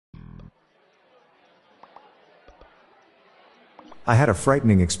I had a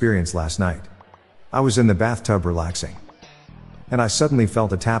frightening experience last night. I was in the bathtub relaxing, and I suddenly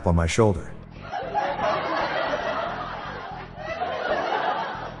felt a tap on my shoulder.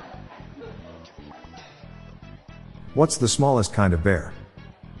 What's the smallest kind of bear?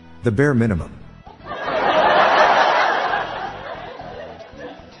 The bare minimum.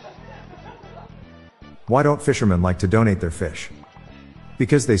 Why don't fishermen like to donate their fish?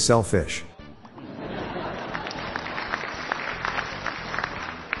 Because they sell fish.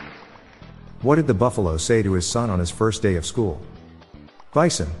 What did the buffalo say to his son on his first day of school?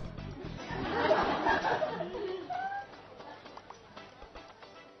 Bison.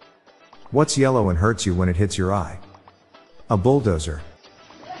 What's yellow and hurts you when it hits your eye? A bulldozer.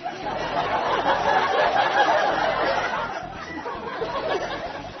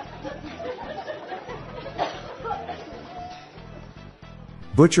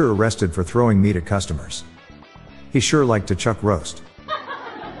 Butcher arrested for throwing meat at customers. He sure liked to chuck roast.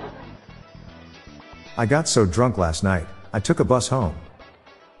 I got so drunk last night, I took a bus home.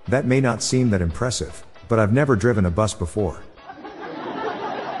 That may not seem that impressive, but I've never driven a bus before.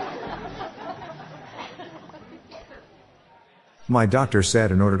 My doctor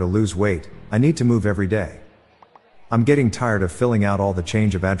said in order to lose weight, I need to move every day. I'm getting tired of filling out all the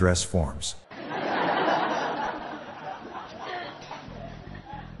change of address forms.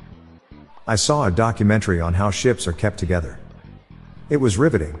 I saw a documentary on how ships are kept together. It was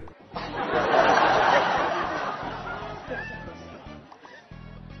riveting.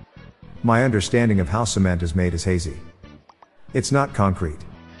 My understanding of how cement is made is hazy. It's not concrete.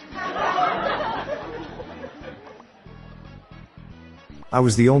 I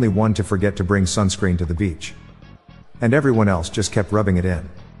was the only one to forget to bring sunscreen to the beach. And everyone else just kept rubbing it in.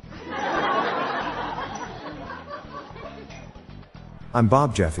 I'm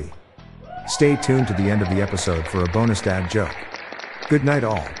Bob Jeffy. Stay tuned to the end of the episode for a bonus dad joke. Good night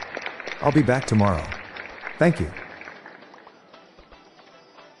all. I'll be back tomorrow. Thank you.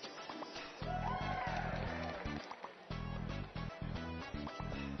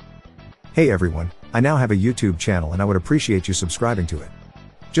 Hey everyone, I now have a YouTube channel and I would appreciate you subscribing to it.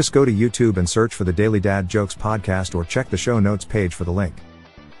 Just go to YouTube and search for the Daily Dad Jokes Podcast or check the show notes page for the link.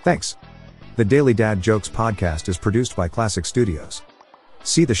 Thanks. The Daily Dad Jokes Podcast is produced by Classic Studios.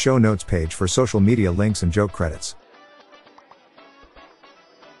 See the show notes page for social media links and joke credits.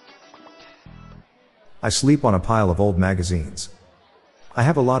 I sleep on a pile of old magazines. I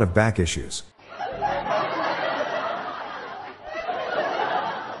have a lot of back issues.